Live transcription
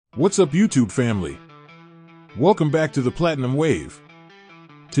What's up, YouTube family? Welcome back to the Platinum Wave.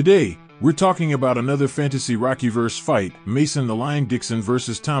 Today, we're talking about another fantasy Rockyverse fight, Mason the Lion Dixon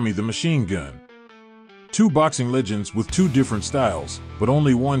versus Tommy the Machine Gun. Two boxing legends with two different styles, but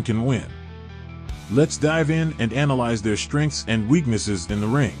only one can win. Let's dive in and analyze their strengths and weaknesses in the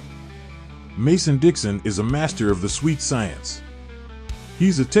ring. Mason Dixon is a master of the sweet science.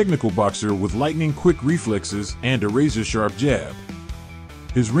 He's a technical boxer with lightning-quick reflexes and a razor-sharp jab.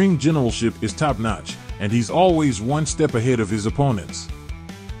 His ring generalship is top-notch, and he's always one step ahead of his opponents.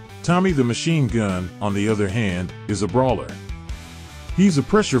 Tommy the Machine Gun, on the other hand, is a brawler. He's a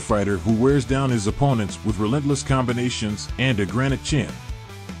pressure fighter who wears down his opponents with relentless combinations and a granite chin.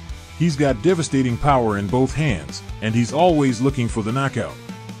 He's got devastating power in both hands, and he's always looking for the knockout.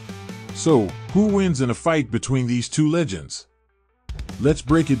 So, who wins in a fight between these two legends? Let's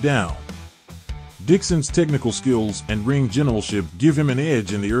break it down. Dixon's technical skills and ring generalship give him an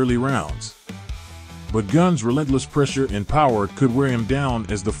edge in the early rounds. But Gunn's relentless pressure and power could wear him down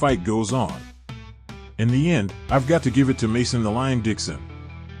as the fight goes on. In the end, I've got to give it to Mason the Lion Dixon.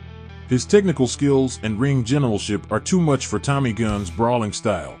 His technical skills and ring generalship are too much for Tommy Gunn's brawling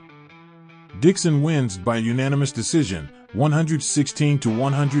style. Dixon wins by unanimous decision, 116 to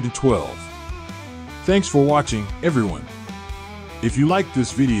 112. Thanks for watching, everyone. If you liked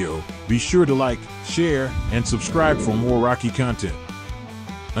this video, be sure to like, share, and subscribe for more Rocky content.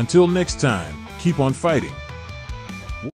 Until next time, keep on fighting.